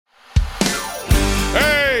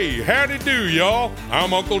howdy do, y'all.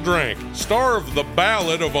 I'm Uncle Drank, star of The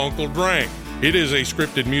Ballad of Uncle Drank. It is a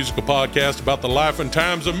scripted musical podcast about the life and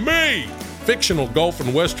times of me, fictional golf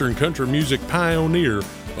and western country music pioneer,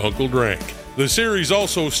 Uncle Drank. The series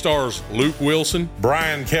also stars Luke Wilson,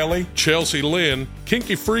 Brian Kelly, Chelsea Lynn,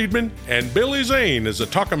 Kinky Friedman, and Billy Zane as a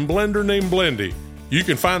talking blender named Blendy. You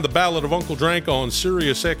can find The Ballad of Uncle Drank on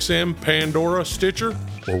SiriusXM, Pandora, Stitcher,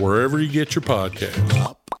 or wherever you get your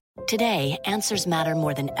podcasts. Today, answers matter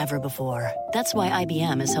more than ever before. That's why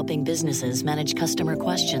IBM is helping businesses manage customer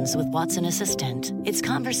questions with Watson Assistant. It's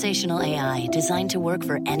conversational AI designed to work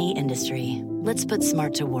for any industry. Let's put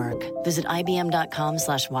smart to work. Visit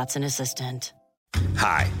IBM.com/Watson Assistant.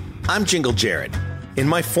 Hi, I'm Jingle Jared. In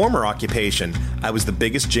my former occupation, I was the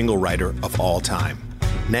biggest jingle writer of all time.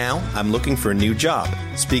 Now, I'm looking for a new job,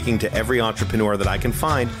 speaking to every entrepreneur that I can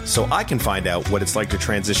find so I can find out what it's like to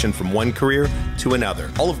transition from one career to another.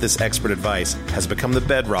 All of this expert advice has become the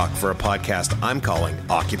bedrock for a podcast I'm calling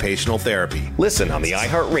Occupational Therapy. Listen on the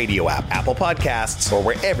iHeartRadio app, Apple Podcasts, or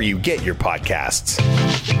wherever you get your podcasts.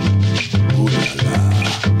 Ooh la la.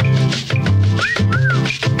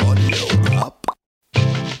 Audio up.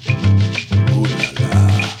 Ooh la la.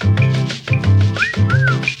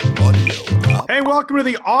 Audio up. Hey, welcome to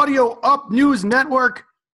the Audio Up News Network.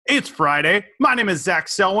 It's Friday. My name is Zach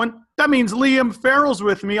Selwyn. That means Liam Farrell's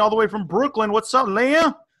with me all the way from Brooklyn. What's up,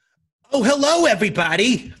 Liam? Oh, hello,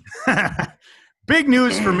 everybody. Big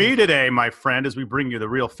news for me today, my friend, as we bring you the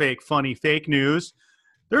real fake, funny, fake news.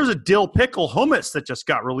 There's a dill pickle hummus that just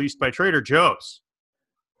got released by Trader Joe's.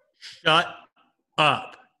 Shut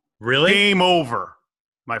up. Really? Game over,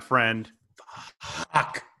 my friend.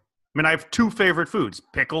 Fuck. I mean, I have two favorite foods,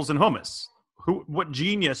 pickles and hummus. What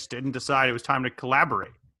genius didn't decide it was time to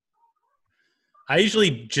collaborate? I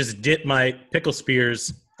usually just dip my pickle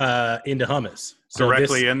spears into hummus. So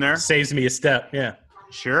Directly in there? Saves me a step, yeah.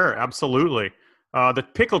 Sure, absolutely. The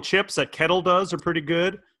pickle chips that Kettle does are pretty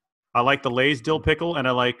good. I like the Lay's dill pickle, and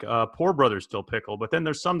I like Poor Brothers dill pickle. But then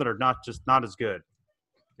there's some that are not as good.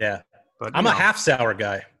 Yeah. But I'm a half sour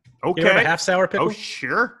guy. Okay. You have a half sour pickle? Oh,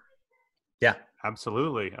 sure. Yeah.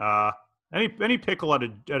 Absolutely. Any pickle at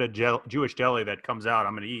a Jewish deli that comes out,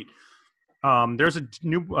 I'm going to eat. There's a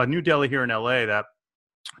new deli here in LA that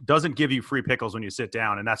doesn't give you free pickles when you sit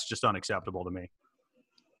down, and that's just unacceptable to me.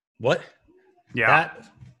 What? Yeah.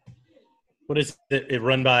 What is it? It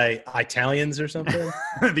run by Italians or something?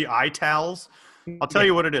 The Itals. I'll tell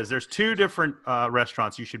you what it is. There's two different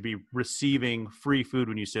restaurants you should be receiving free food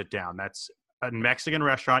when you sit down. That's a Mexican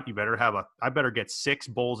restaurant. I better get 6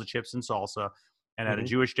 bowls of chips and salsa. And at a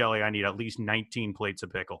Jewish deli, I need at least 19 plates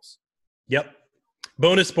of pickles. Yep.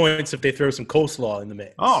 Bonus points if they throw some coleslaw in the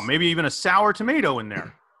mix. Oh, maybe even a sour tomato in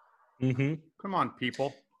there. Mm-hmm. Come on,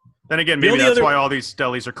 people. Then again, maybe that's why all these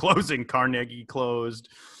delis are closing. Carnegie closed.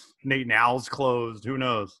 Nate and Al's closed. Who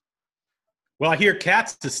knows? Well, I hear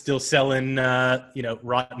Katz is still selling,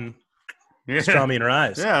 rotten pastrami in her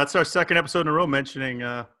eyes. Yeah, that's our second episode in a row mentioning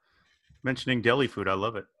deli food. I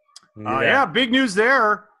love it. Yeah, big news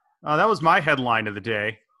there. That was my headline of the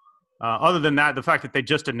day. Other than that, the fact that they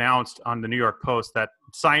just announced on the New York Post that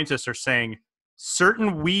scientists are saying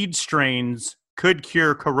certain weed strains could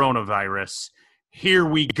cure coronavirus. Here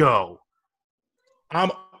we go.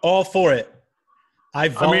 I'm all for it. I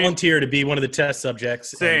volunteer to be one of the test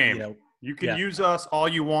subjects. Same. And, you can use us all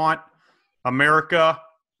you want. America,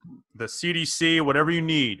 the CDC, whatever you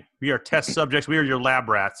need. We are test subjects. We are your lab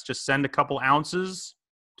rats. Just send a couple ounces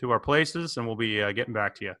to our places, and we'll be getting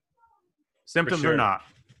back to you. Symptoms or not.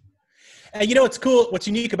 And what's cool, what's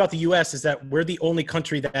unique about the U.S. is that we're the only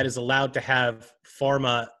country that is allowed to have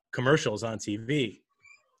pharma commercials on TV.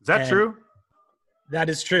 Is that true? That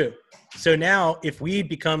is true. So now if weed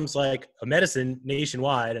becomes like a medicine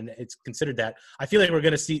nationwide and it's considered that, I feel like we're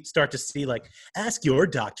going to start to see like, ask your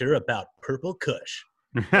doctor about Purple Kush.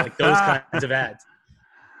 Like those kinds of ads.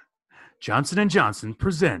 Johnson & Johnson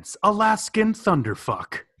presents Alaskan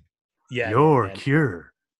Thunderfuck. Yeah. Your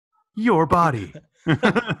cure. Your body.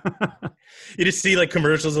 You just see like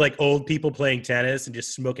commercials of like old people playing tennis and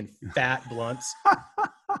just smoking fat blunts.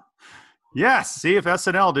 Yes. See, if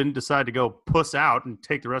SNL didn't decide to go puss out and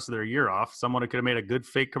take the rest of their year off, someone could have made a good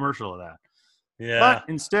fake commercial of that. Yeah. But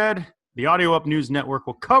instead, the Audio Up News Network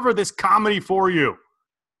will cover this comedy for you,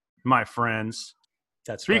 my friends.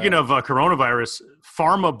 That's Speaking right. of coronavirus,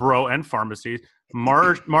 Pharma Bro and pharmacies,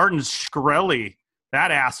 Martin Shkreli,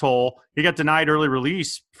 that asshole, he got denied early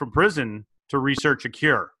release from prison to research a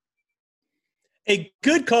cure. A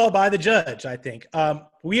good call by the judge, I think.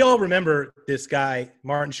 We all remember this guy,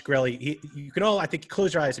 Martin Shkreli. You can all, I think,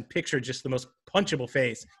 close your eyes and picture just the most punchable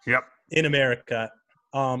face Yep. in America.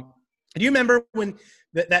 Do you remember when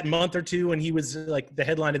that month or two when he was like the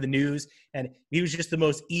headline of the news and he was just the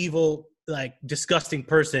most evil, like disgusting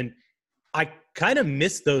person? I kind of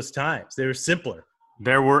miss those times. They were simpler.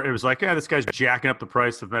 It was like, yeah, this guy's jacking up the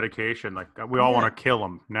price of medication. Like, we all want to kill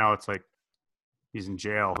him. Now it's like, he's in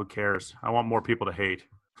jail. Who cares? I want more people to hate.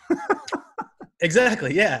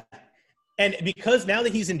 Exactly, yeah. And because now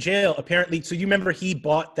that he's in jail, apparently, so you remember he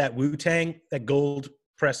bought that Wu-Tang, that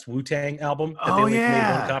gold-pressed Wu-Tang album that they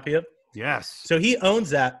made one copy of? Yes. So he owns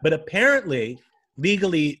that, but apparently,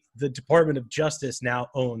 legally, the Department of Justice now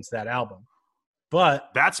owns that album. But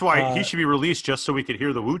that's why he should be released, just so we could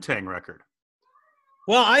hear the Wu-Tang record.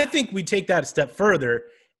 Well, I think we take that a step further.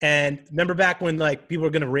 And remember back when like people were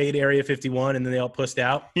going to raid Area 51 and then they all pussed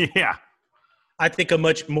out? Yeah. I think a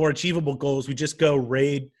much more achievable goal is we just go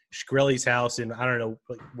raid Shkreli's house in, I don't know,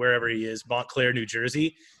 wherever he is, Montclair, New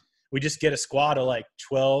Jersey. We just get a squad of like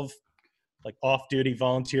 12 like off-duty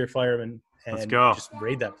volunteer firemen and let's go. Just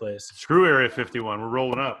raid that place. Screw Area 51. We're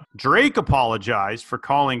rolling up. Drake apologized for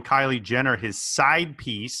calling Kylie Jenner his side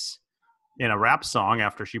piece in a rap song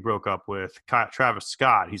after she broke up with Travis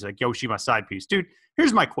Scott. He's like, yo, she my side piece. Dude,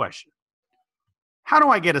 here's my question. How do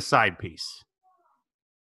I get a side piece?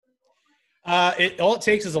 All it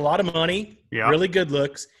takes is a lot of money, really good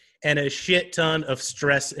looks, and a shit ton of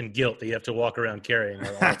stress and guilt that you have to walk around carrying.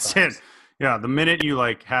 That's it. Yeah, the minute you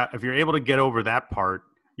like if you're able to get over that part,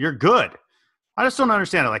 you're good. I just don't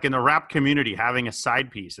understand it. Like in the rap community, having a side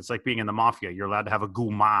piece, it's like being in the mafia. You're allowed to have a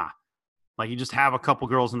guma. Like you just have a couple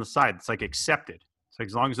girls on the side. It's like accepted. It's like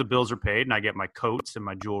as long as the bills are paid and I get my coats and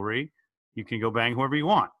my jewelry, you can go bang whoever you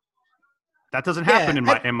want. That doesn't happen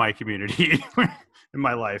in my community, in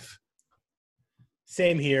my life.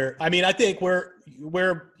 Same here. I mean, I think we're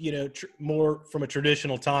more from a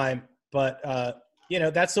traditional time, but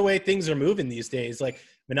that's the way things are moving these days. Like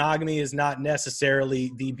monogamy is not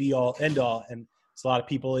necessarily the be all end all, and there's a lot of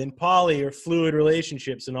people in poly or fluid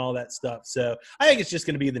relationships and all that stuff. So I think it's just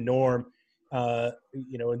going to be the norm, in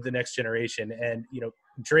the next generation. And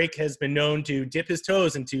Drake has been known to dip his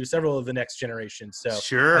toes into several of the next generations. So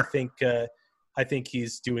sure, I think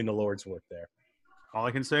he's doing the Lord's work there. All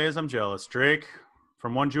I can say is I'm jealous, Drake.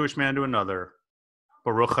 From one Jewish man to another,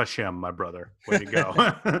 Baruch Hashem, my brother. Way to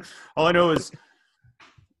go. All I know is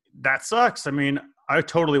that sucks. I mean, I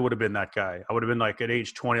totally would have been that guy. I would have been like at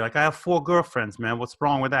age 20, like, I have 4 girlfriends, man. What's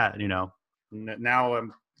wrong with that? Now I've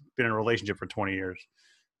been in a relationship for 20 years.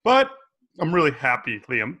 But I'm really happy,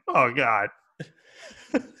 Liam. Oh, God.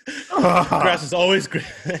 The grass is always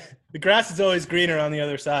the grass is always greener on the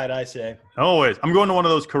other side, I say. Always. I'm going to one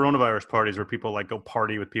of those coronavirus parties where people like go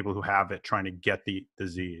party with people who have it, trying to get the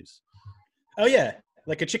disease. Oh yeah,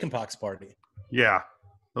 like a chickenpox party. Yeah,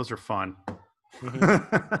 those are fun.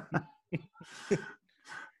 Mm-hmm.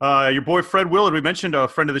 Your boy Fred Willard. We mentioned a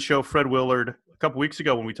friend of the show, Fred Willard, a couple weeks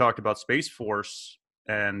ago when we talked about Space Force,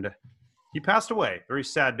 and he passed away. Very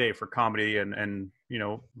sad day for comedy and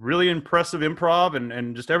really impressive improv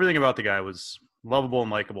and just everything about the guy was lovable and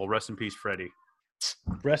likable. Rest in peace, Freddie.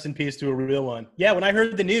 Rest in peace to a real one. Yeah, when I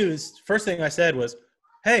heard the news, first thing I said was,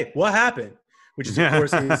 hey, what happened? Which is, of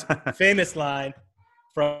course, his famous line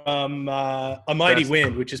from A Mighty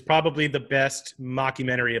Wind, which is probably the best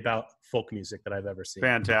mockumentary about folk music that I've ever seen.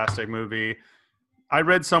 Fantastic movie. I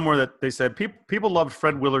read somewhere that they said people loved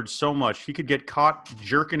Fred Willard so much, he could get caught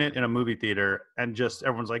jerking it in a movie theater and just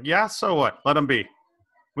everyone's like, yeah, so what? Let him be.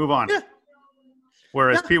 Move on. Yeah.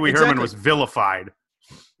 Whereas Pee Wee Herman was vilified.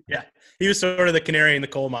 Yeah, he was sort of the canary in the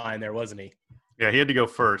coal mine there, wasn't he? Yeah, he had to go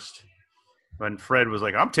first. And Fred was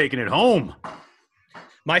like, I'm taking it home.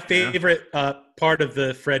 My favorite part of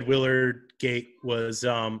the Fred Willard gate was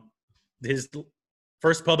his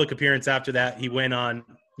first public appearance after that. He went on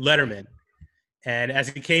Letterman. And as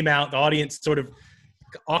he came out, the audience sort of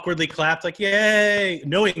awkwardly clapped like, yay,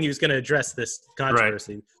 knowing he was going to address this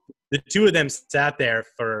controversy. Right. The two of them sat there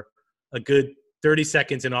for a good 30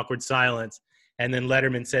 seconds in awkward silence. And then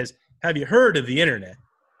Letterman says, have you heard of the internet?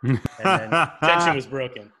 And then tension was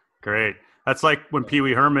broken. Great. That's like when Pee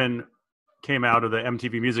Wee Herman came out of the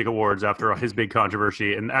MTV Music Awards after his big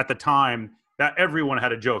controversy. And at the time, that everyone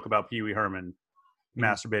had a joke about Pee Wee Herman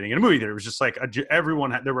masturbating in a movie theater. It was just like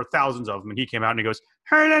there were thousands of them. And he came out and he goes,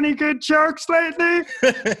 heard any good jokes lately?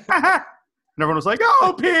 And everyone was like,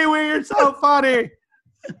 oh, Pee Wee, you're so funny.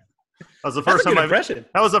 That was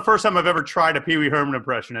the first time I've ever tried a Pee Wee Herman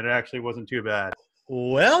impression, and it actually wasn't too bad.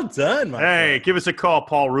 Well done, my friend. Give us a call,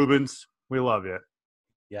 Paul Rubens. We love you.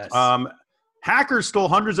 Yes. Hackers stole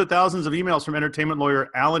hundreds of thousands of emails from entertainment lawyer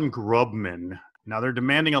Alan Grubman. Now they're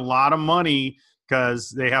demanding a lot of money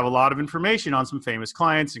because they have a lot of information on some famous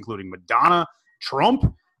clients, including Madonna,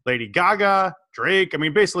 Trump, Lady Gaga, Drake. I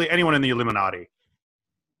mean, basically anyone in the Illuminati.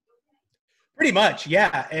 Pretty much,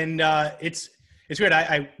 yeah. And it's weird.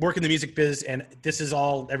 I work in the music biz, and this is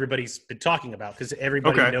all everybody's been talking about because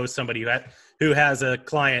everybody knows somebody who has a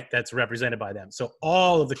client that's represented by them. So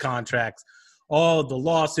all of the contracts, all of the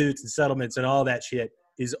lawsuits and settlements and all that shit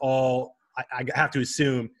is all, I have to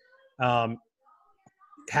assume,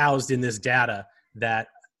 housed in this data that,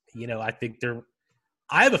 I think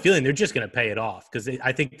I have a feeling they're just going to pay it off because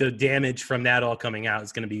I think the damage from that all coming out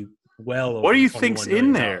is going to be well over. What do you think's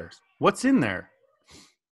in there? What's in there?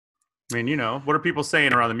 I mean, what are people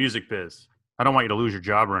saying around the music biz? I don't want you to lose your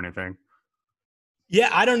job or anything. Yeah,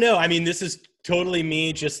 I don't know. I mean, this is totally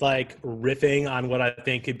me just like riffing on what I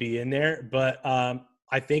think could be in there. But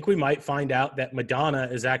I think we might find out that Madonna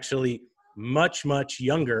is actually much, much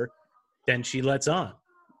younger than she lets on.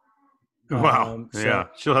 Wow. Yeah.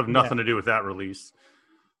 She'll have nothing to do with that release.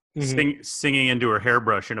 Mm-hmm. Singing into her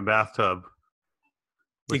hairbrush in a bathtub.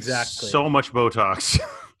 Exactly. So much Botox.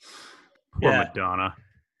 Poor Madonna.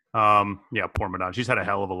 Poor Madonna. She's had a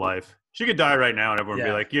hell of a life. She could die right now and everyone would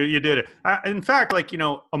be like, you did it. In fact, like,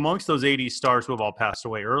 amongst those 80s stars who have all passed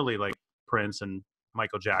away early, like Prince and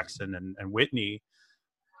Michael Jackson and Whitney,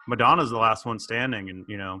 Madonna's the last one standing. And,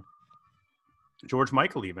 George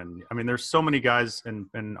Michael even. I mean, there's so many guys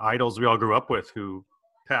and idols we all grew up with who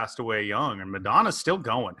passed away young. And Madonna's still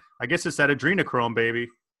going. I guess it's that adrenochrome, baby.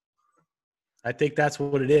 I think that's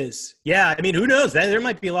what it is. Yeah, I mean, who knows? There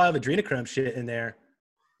might be a lot of adrenochrome shit in there.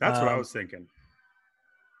 That's what I was thinking.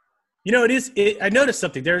 I noticed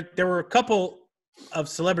something. There were a couple of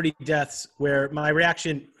celebrity deaths where my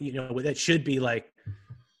reaction, that should be like,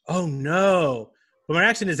 oh no. But my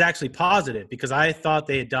reaction is actually positive because I thought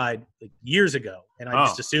they had died like years ago. And I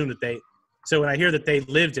just assumed that so when I hear that they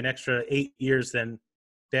lived an extra 8 years than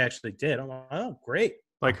they actually did, I'm like, oh, great.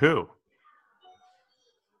 Like who?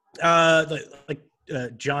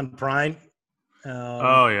 John Prine.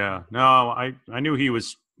 Yeah. No, I knew he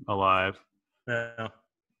was alive.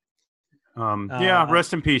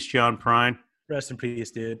 Rest in peace, John Prine. Rest in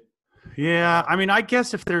peace, dude. Yeah, I mean, I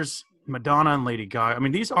guess if there's Madonna and Lady Gaga, I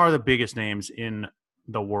mean, these are the biggest names in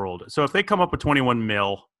the world. So if they come up with 21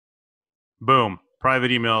 mil, boom,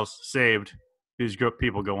 private emails saved. These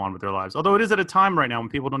people go on with their lives. Although it is at a time right now when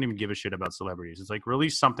people don't even give a shit about celebrities. It's like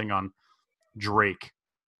release something on Drake.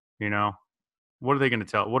 What are they going to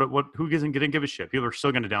tell? Who isn't going to give a shit? People are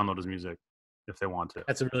still going to download his music if they want to.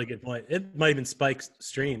 That's a really good point. It might even spike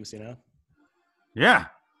streams, Yeah.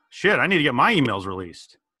 Shit, I need to get my emails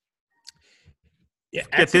released. Yeah.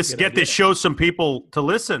 Get this show some people to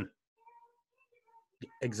listen.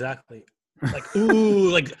 Exactly. Like,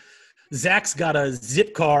 like Zach's got a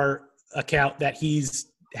Zipcar account that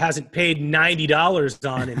hasn't paid $90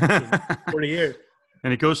 on in 40 years.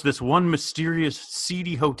 And it goes to this one mysterious,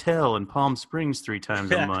 seedy hotel in Palm Springs 3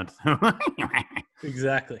 times a month.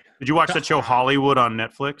 Exactly. Did you watch that show Hollywood on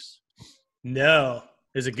Netflix? No.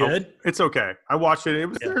 Is it good? Oh, it's okay. I watched it. It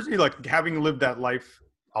was seriously like having lived that life,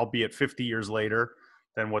 albeit 50 years later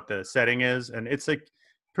than what the setting is. And it's like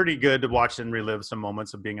pretty good to watch and relive some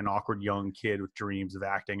moments of being an awkward young kid with dreams of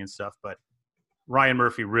acting and stuff. But Ryan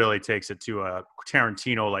Murphy really takes it to a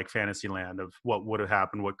Tarantino-like fantasy land of what would have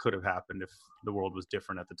happened, what could have happened if the world was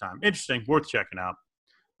different at the time. Interesting, worth checking out.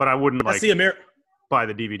 But I wouldn't buy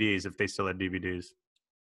the DVDs if they still had DVDs.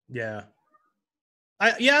 Yeah.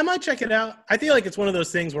 I might check it out. I feel like it's one of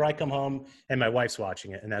those things where I come home and my wife's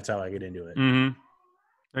watching it, and that's how I get into it. Mm-hmm.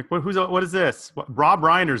 Like, what is this? Rob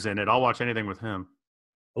Reiner's in it. I'll watch anything with him.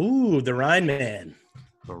 Ooh, the Rhine Man.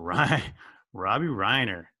 Robbie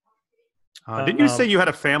Reiner. Didn't you say you had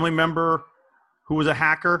a family member who was a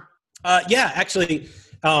hacker? Yeah, actually,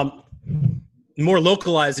 more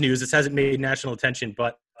localized news. This hasn't made national attention,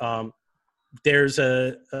 but there's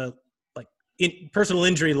a personal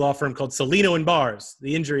injury law firm called Salino and Bars,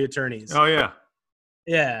 the injury attorneys. Oh yeah,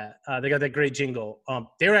 yeah. They got that great jingle.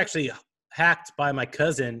 They were actually hacked by my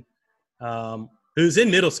cousin, who's in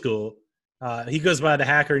middle school. He goes by the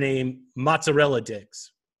hacker name Mozzarella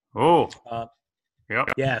Dicks. Oh, yep.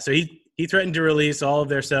 Yeah. So he threatened to release all of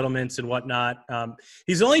their settlements and whatnot.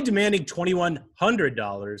 He's only demanding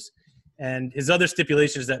 $2,100, and his other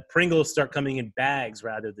stipulation is that Pringles start coming in bags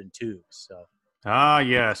rather than tubes. So. Ah,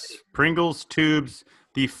 yes. Pringles, tubes,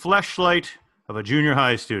 the fleshlight of a junior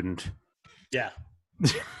high student. Yeah.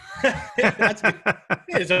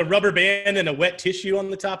 There's a rubber band and a wet tissue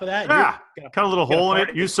on the top of that. Yeah. Cut a little hole in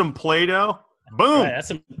it. Use some Play-Doh. Boom. Right,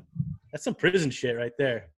 that's some prison shit right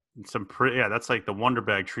there. That's like the Wonder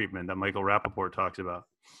Bag treatment that Michael Rappaport talks about.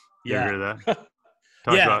 You ever hear that?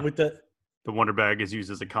 Yeah, with the Wonder Bag is used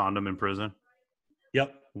as a condom in prison.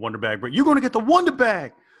 Yep. Wonder Bag. But you're going to get the Wonder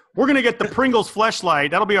Bag. We're going to get the Pringles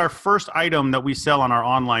Fleshlight. That'll be our first item that we sell on our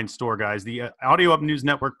online store, guys. The Audio Up News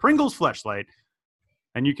Network Pringles Fleshlight.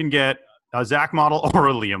 And you can get a Zach model or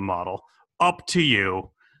a Liam model. Up to you.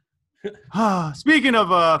 Speaking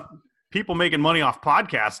of people making money off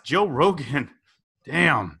podcasts, Joe Rogan,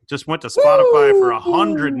 damn, just went to Spotify for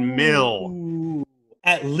 $100 million.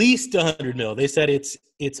 At least $100 million. They said it's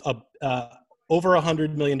over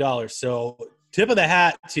 $100 million. So tip of the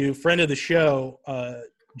hat to friend of the show,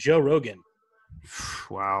 Joe Rogan.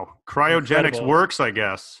 Wow. Cryogenics Incredible. works, I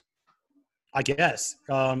guess. I guess.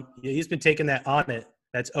 He's been taking that Onnit.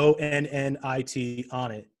 That's ONNIT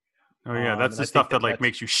on it. Oh, yeah. That's the stuff that like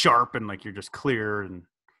makes you sharp and like you're just clear and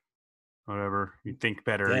whatever. You think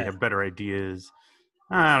better. Yeah. You have better ideas.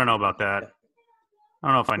 I don't know about that. I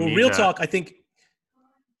don't know if I need real that. talk, I think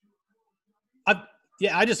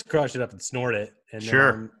I just crush it up and snort it. And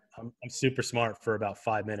Sure. then I'm super smart for about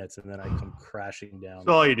 5 minutes, and then I come crashing down. That's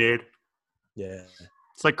all you need. Yeah.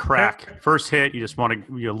 It's like crack. First hit, you just want to,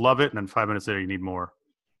 you love it, and then 5 minutes later, you need more.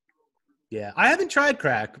 Yeah. I haven't tried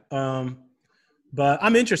crack, but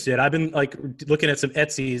I'm interested. I've been like looking at some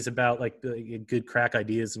Etsy's about like the good crack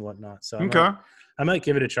ideas and whatnot. So I might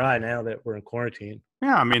give it a try now that we're in quarantine.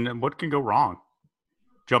 Yeah, I mean, what can go wrong?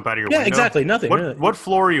 Jump out of your window? Yeah, exactly. Nothing. Really. What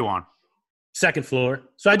floor are you on? Second floor.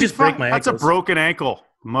 So I just break my ankles. That's a broken ankle,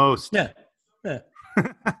 most. Yeah.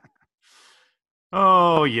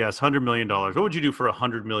 Oh, yes, $100 million. What would you do for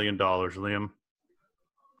 $100 million, Liam?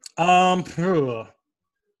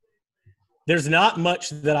 There's not much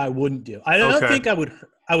that I wouldn't do. I don't think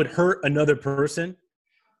I would hurt another person,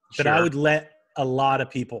 but I would let a lot of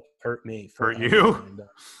people hurt me. Hurt you?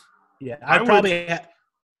 Yeah, I would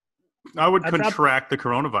I'd contract the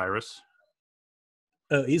coronavirus.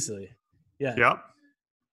 Oh, easily. Yeah. Yep.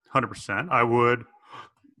 100%. I would.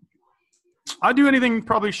 I'd do anything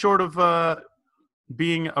probably short of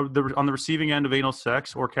being on the receiving end of anal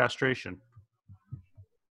sex or castration.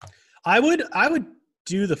 I would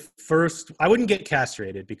do the first. I wouldn't get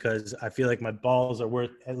castrated because I feel like my balls are worth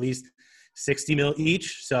at least $60 million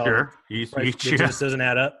each. So sure. It yeah. just doesn't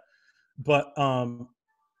add up. But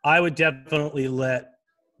I would definitely let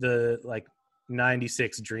the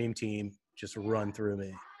 96 Dream Team just run through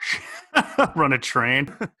me. Run a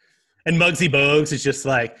train. And Muggsy Bogues is just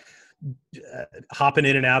like hopping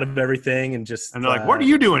in and out of everything and just. And they're like, "What are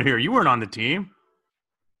you doing here? You weren't on the team."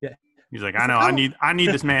 Yeah. He's like, "I know. I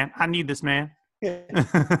need this man. I need this man."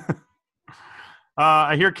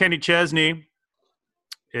 I hear Kenny Chesney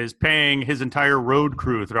is paying his entire road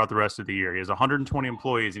crew throughout the rest of the year. He has 120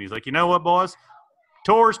 employees, and he's like, "You know what, boys?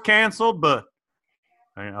 Tour's canceled, but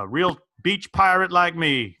a real beach pirate like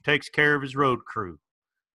me takes care of his road crew."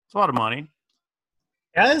 It's a lot of money.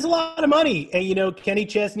 Yeah, there's a lot of money. And, Kenny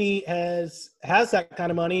Chesney has that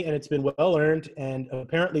kind of money, and it's been well earned. And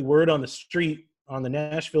apparently word on the street, on the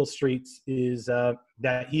Nashville streets, is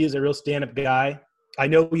that he is a real stand-up guy. I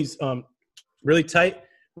know he's really tight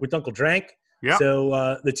with Uncle Drank. Yeah.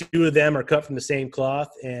 So the two of them are cut from the same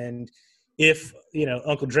cloth. And if,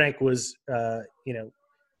 Uncle Drank was,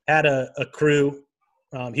 had a crew,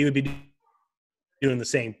 he would be doing the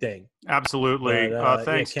same thing. Absolutely. But,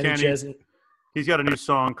 thanks, Kenny Kenny. Chesney. He's got a new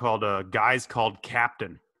song called Guys Called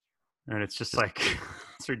Captain. And it's just like,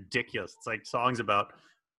 it's ridiculous. It's like songs about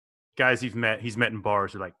guys he's met in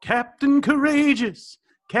bars. They're like, Captain Courageous,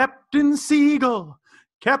 Captain Seagull,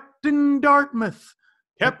 Captain Dartmouth,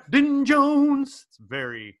 Captain Jones. It's a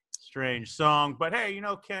very strange song. But hey,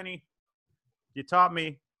 Kenny, you taught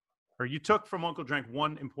me, or you took from Uncle Drank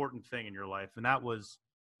one important thing in your life, and that was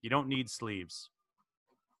you don't need sleeves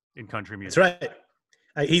in country music. That's right.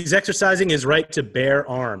 He's exercising his right to bear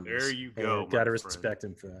arms. There you go. Got to respect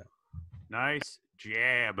him for that. Nice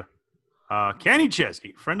jab. Kenny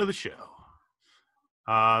Chesney, friend of the show.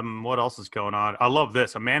 What else is going on? I love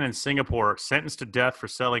this. A man in Singapore sentenced to death for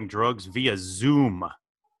selling drugs via Zoom. What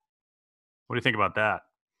do you think about that?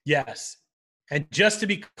 Yes. And just to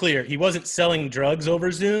be clear, he wasn't selling drugs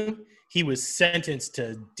over Zoom. He was sentenced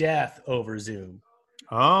to death over Zoom.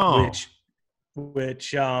 Oh.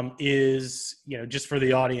 Which is, just for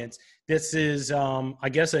the audience, this is, I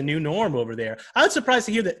guess, a new norm over there. I was surprised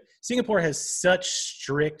to hear that Singapore has such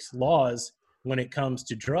strict laws when it comes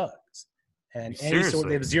to drugs. And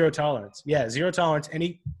they have zero tolerance. Yeah, zero tolerance.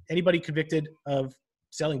 Anybody convicted of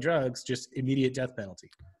selling drugs, just immediate death penalty.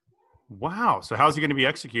 Wow. So how's he going to be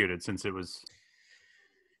executed since it was?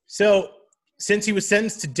 So since he was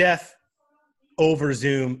sentenced to death over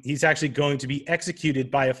Zoom, he's actually going to be executed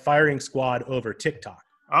by a firing squad over TikTok.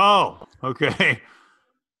 Oh, okay.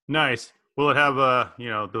 Nice. Will it have,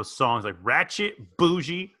 those songs like Ratchet,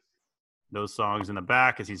 Bougie, those songs in the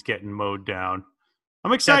back as he's getting mowed down?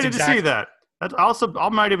 I'm excited to see that. I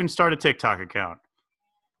might even start a TikTok account.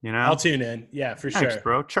 You know, I'll tune in. Yeah, for Thanks, sure,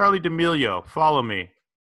 bro. Charlie D'Amelio, follow me.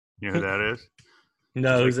 You know who that is?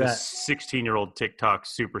 No, She's who's like that? 16-year-old TikTok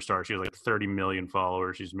superstar. She has like 30 million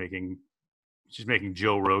followers. She's making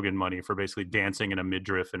Joe Rogan money for basically dancing in a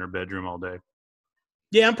midriff in her bedroom all day.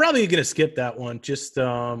 Yeah, I'm probably gonna skip that one. Just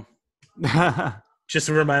for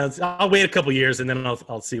my own. I'll wait a couple years and then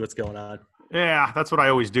I'll see what's going on. Yeah, that's what I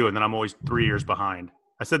always do, and then I'm always 3 years behind.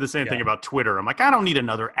 I said the same thing about Twitter. I'm like, I don't need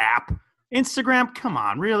another app. Instagram, come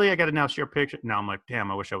on, really? I got to now share pictures. Now I'm like,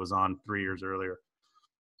 damn, I wish I was on 3 years earlier.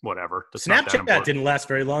 Whatever. Snapchat didn't last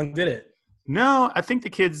very long, did it? No, I think the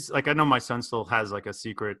kids, like, I know my son still has like a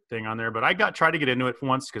secret thing on there, but I tried to get into it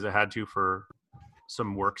once because I had to for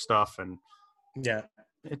some work stuff, and yeah,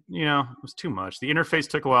 it was too much. The interface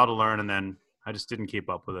took a while to learn, and then I just didn't keep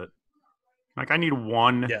up with it. Like, I need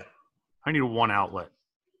one outlet.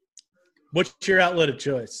 What's your outlet of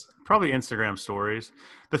choice? Probably Instagram stories.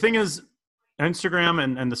 The thing is, Instagram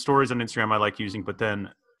and the stories on Instagram I like using, but then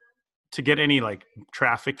to get any like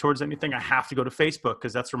traffic towards anything, I have to go to Facebook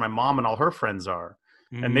because that's where my mom and all her friends are.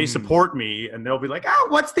 And they support me, and they'll be like, oh,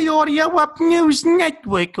 what's the Audio Up News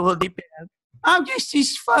Network all about? Oh, this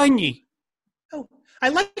is funny. Oh, I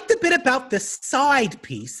like the bit about the side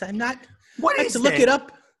piece. I'm not. What I is have to look it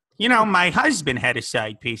up. You know, my husband had a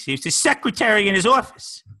side piece. He was the secretary in his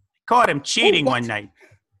office. Caught him cheating one night.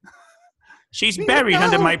 She's buried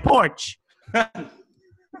under my porch.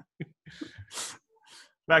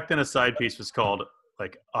 Back then, a side piece was called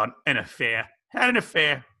like an affair. Had an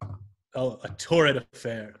affair. Oh, a torrid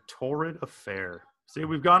affair. Torrid affair. See,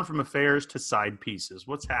 we've gone from affairs to side pieces.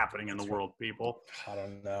 What's happening in the world, people? I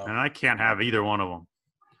don't know. And I can't have either one of them.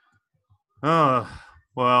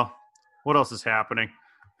 Well, what else is happening?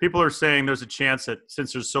 People are saying there's a chance that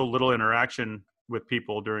since there's so little interaction with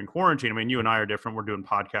people during quarantine, I mean, you and I are different. We're doing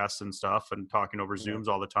podcasts and stuff and talking over Zooms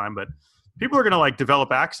all the time, but people are going to like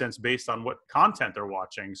develop accents based on what content they're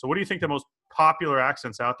watching. So what do you think the most popular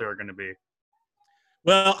accents out there are going to be?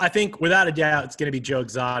 Well, I think without a doubt, it's going to be Joe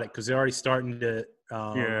Exotic because they're already starting to,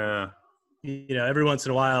 every once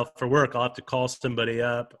in a while for work, I'll have to call somebody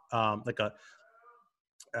up, like a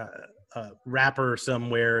rapper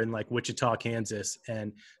somewhere in like Wichita, Kansas,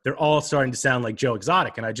 and they're all starting to sound like Joe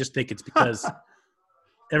Exotic. And I just think it's because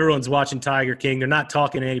everyone's watching Tiger King. They're not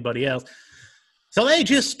talking to anybody else. So they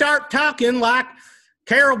just start talking like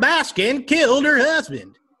Carol Baskin killed her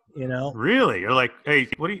husband, you know? Really? You're like, hey,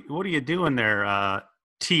 what are you doing there,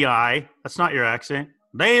 T.I.? That's not your accent.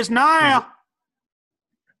 There's Niall.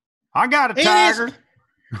 I got a tiger.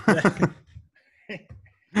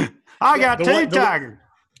 I got two tigers.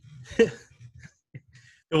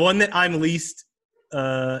 The one that I'm least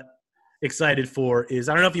excited for is,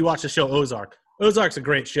 I don't know if you watch the show Ozark. Ozark's a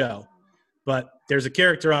great show, but there's a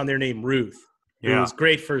character on there named Ruth who was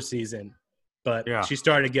great first season, but she's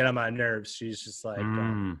starting to get on my nerves. She's just like,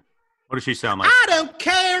 what does she sound like? I don't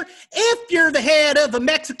care if you're the head of a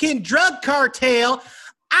Mexican drug cartel.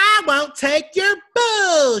 I won't take your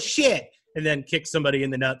bullshit. And then kicks somebody in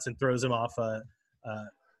the nuts and throws them off a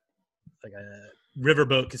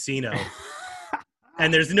riverboat casino.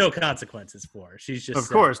 And there's no consequences for her. She's just of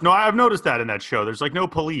course. No, I've noticed that in that show. There's like no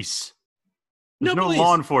police. There's no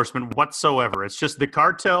law enforcement whatsoever. It's just the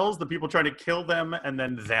cartels, the people trying to kill them, and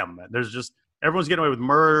then them. There's just everyone's getting away with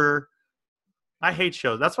murder. I hate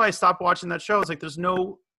shows. That's why I stopped watching that show. It's like there's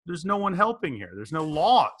no one helping here. There's no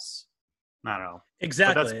laws. I don't know.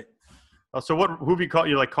 Exactly. So who do you call?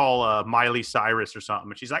 You like call Miley Cyrus or something,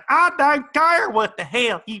 and she's like, I don't care what the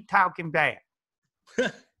hell you talking about.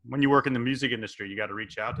 When you work in the music industry, you got to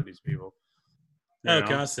reach out to these people.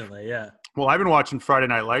 Constantly, yeah. Well, I've been watching Friday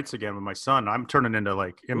Night Lights again with my son. I'm turning into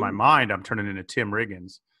like in my mind, I'm turning into Tim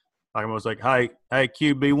Riggins. Like I was like, hey,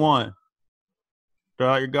 QB1, throw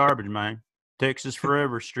out your garbage, man. Texas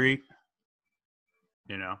Forever Street.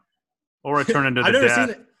 You know, or I turn into the I've never dad.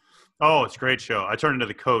 seen it. Oh, it's a great show. I turn into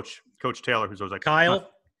the Coach Taylor, who's always like Kyle.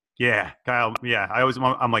 Yeah, Kyle. Yeah,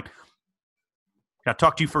 I'm like, can I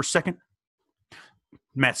talk to you for a second?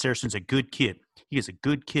 Matt Saracen's a good kid. He is a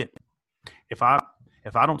good kid. If I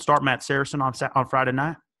don't start Matt Saracen on Friday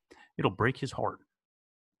night, it'll break his heart.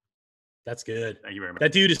 That's good. Thank you very much.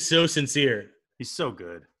 That dude is so sincere. He's so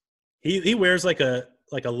good. He wears like a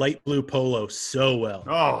light blue polo so well.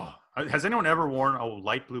 Oh, has anyone ever worn a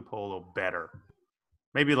light blue polo better?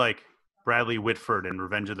 Maybe like Bradley Whitford in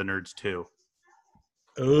Revenge of the Nerds 2.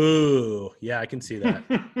 Oh, yeah, I can see that.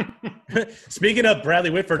 Speaking of Bradley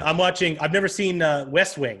Whitford, I've never seen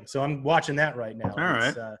West Wing, so I'm watching that right now. All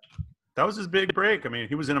right. That was his big break. I mean,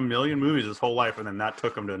 he was in a million movies his whole life, and then that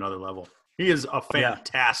took him to another level. He is a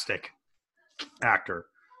fantastic actor.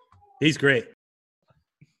 He's great.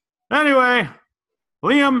 Anyway,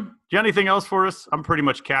 Liam, do you have anything else for us? I'm pretty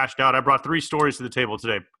much cashed out. I brought 3 stories to the table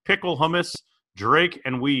today. Pickle, hummus, Drake,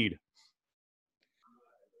 and weed.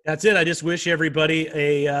 That's it. I just wish everybody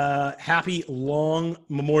a happy, long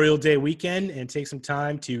Memorial Day weekend and take some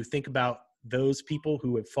time to think about those people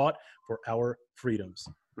who have fought for our freedoms.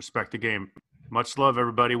 Respect the game. Much love,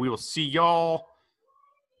 everybody. We will see y'all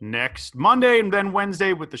next Monday and then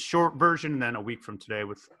Wednesday with the short version, and then a week from today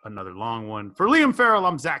with another long one. For Liam Farrell,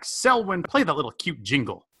 I'm Zach Selwyn. Play that little cute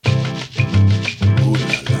jingle.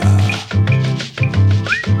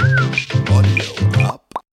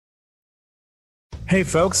 Hey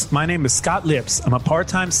folks, my name is Scott Lips. I'm a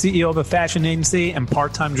part-time CEO of a fashion agency and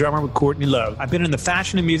part-time drummer with Courtney Love. I've been in the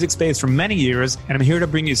fashion and music space for many years, and I'm here to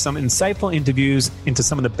bring you some insightful interviews into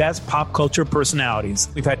some of the best pop culture personalities.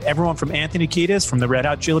 We've had everyone from Anthony Kiedis from the Red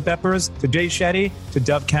Hot Chili Peppers to Jay Shetty to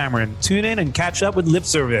Dove Cameron. Tune in and catch up with Lip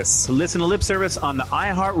Service. So listen to Lip Service on the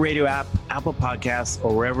iHeartRadio app, Apple Podcasts,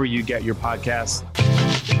 or wherever you get your podcasts.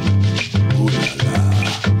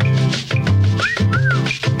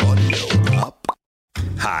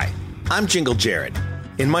 Hi, I'm Jingle Jared.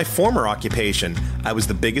 In my former occupation, I was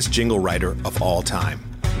the biggest jingle writer of all time.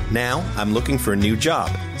 Now, I'm looking for a new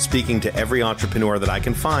job, speaking to every entrepreneur that I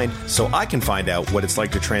can find so I can find out what it's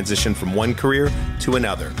like to transition from one career to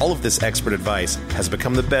another. All of this expert advice has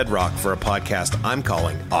become the bedrock for a podcast I'm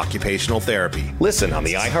calling Occupational Therapy. Listen on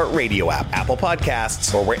the iHeartRadio app, Apple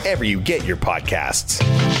Podcasts, or wherever you get your podcasts.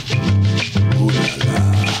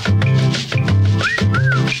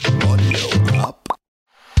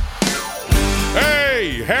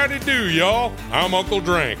 Hey, howdy do, y'all. I'm Uncle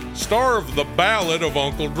Drank, star of The Ballad of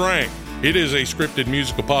Uncle Drank. It is a scripted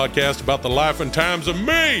musical podcast about the life and times of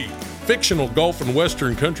me, fictional golf and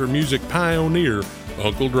western country music pioneer,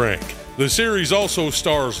 Uncle Drank. The series also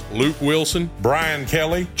stars Luke Wilson, Brian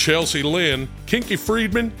Kelly, Chelsea Lynn, Kinky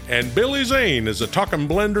Friedman, and Billy Zane as a talking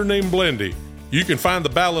blender named Blendy. You can find The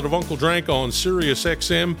Ballad of Uncle Drank on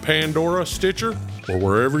SiriusXM, Pandora, Stitcher, or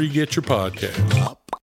wherever you get your podcasts.